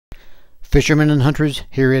Fishermen and hunters,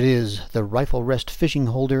 here it is, the Rifle Rest Fishing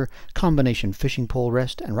Holder, combination fishing pole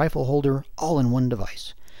rest and rifle holder all in one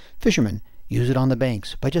device. Fishermen, use it on the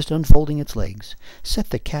banks by just unfolding its legs.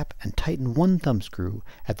 Set the cap and tighten one thumb screw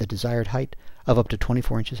at the desired height of up to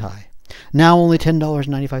 24 inches high. Now only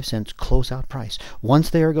 $10.95 close-out price. Once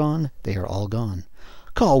they are gone, they are all gone.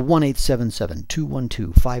 Call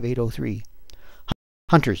 1-877-212-5803.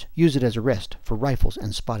 Hunters, use it as a rest for rifles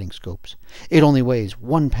and spotting scopes. It only weighs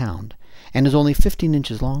 1 pound and is only 15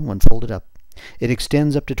 inches long when folded up. It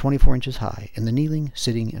extends up to 24 inches high in the kneeling,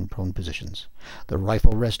 sitting, and prone positions. The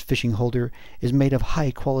Rifle Rest Fishing Holder is made of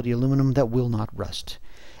high-quality aluminum that will not rust.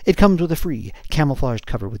 It comes with a free, camouflaged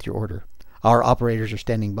cover with your order. Our operators are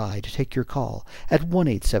standing by to take your call at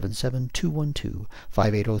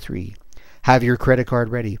 1-877-212-5803. Have your credit card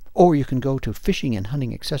ready, or you can go to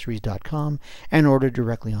fishingandhuntingaccessories.com and order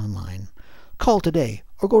directly online. Call today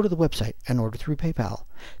or go to the website and order through PayPal.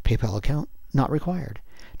 PayPal account not required.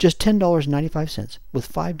 Just $10.95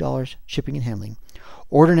 with $5 shipping and handling.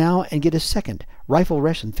 Order now and get a second Rifle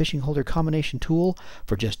Rest and Fishing Holder combination tool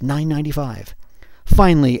for just $9.95.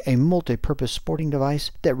 Finally, a multi-purpose sporting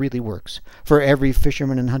device that really works. For every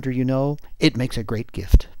fisherman and hunter you know, it makes a great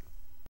gift.